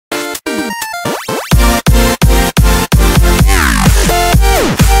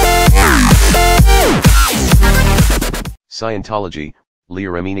Scientology, Leah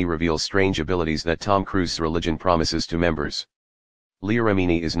Remini reveals strange abilities that Tom Cruise's religion promises to members. Leah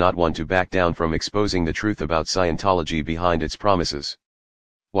Remini is not one to back down from exposing the truth about Scientology behind its promises.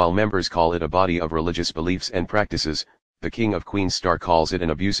 While members call it a body of religious beliefs and practices, the King of Queens star calls it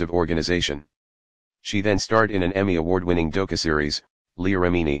an abusive organization. She then starred in an Emmy Award-winning docuseries, Leah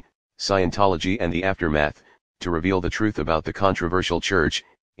Remini, Scientology and the Aftermath, to reveal the truth about the controversial church,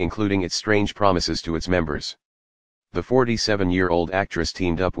 including its strange promises to its members. The 47-year-old actress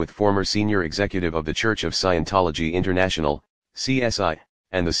teamed up with former senior executive of the Church of Scientology International, CSI,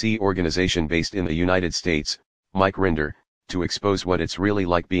 and the Sea organization based in the United States, Mike Rinder, to expose what it's really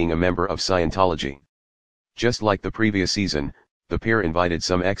like being a member of Scientology. Just like the previous season, the pair invited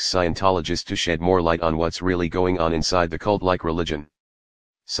some ex-Scientologists to shed more light on what's really going on inside the cult-like religion.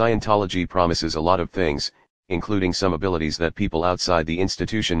 Scientology promises a lot of things, including some abilities that people outside the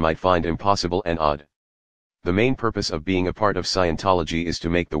institution might find impossible and odd. The main purpose of being a part of Scientology is to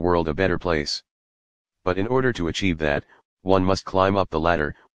make the world a better place. But in order to achieve that, one must climb up the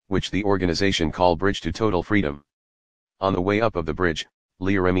ladder, which the organization call Bridge to Total Freedom. On the way up of the bridge,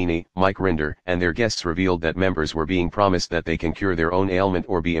 Leah Remini, Mike Rinder, and their guests revealed that members were being promised that they can cure their own ailment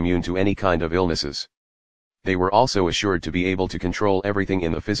or be immune to any kind of illnesses. They were also assured to be able to control everything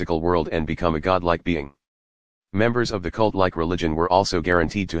in the physical world and become a godlike being. Members of the cult-like religion were also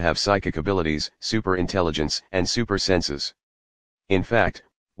guaranteed to have psychic abilities, super intelligence, and super senses. In fact,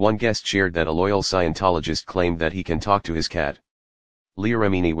 one guest shared that a loyal Scientologist claimed that he can talk to his cat. Leah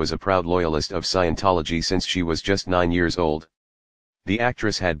Remini was a proud loyalist of Scientology since she was just 9 years old. The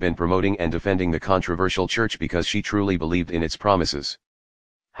actress had been promoting and defending the controversial church because she truly believed in its promises.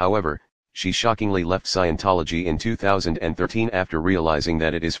 However, she shockingly left Scientology in 2013 after realizing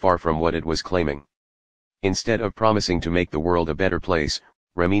that it is far from what it was claiming. Instead of promising to make the world a better place,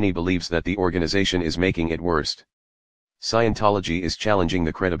 Remini believes that the organization is making it worse. Scientology is challenging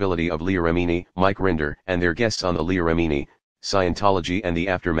the credibility of Leah Remini, Mike Rinder, and their guests on the Leah Remini, Scientology and the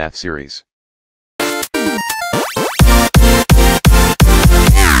Aftermath series.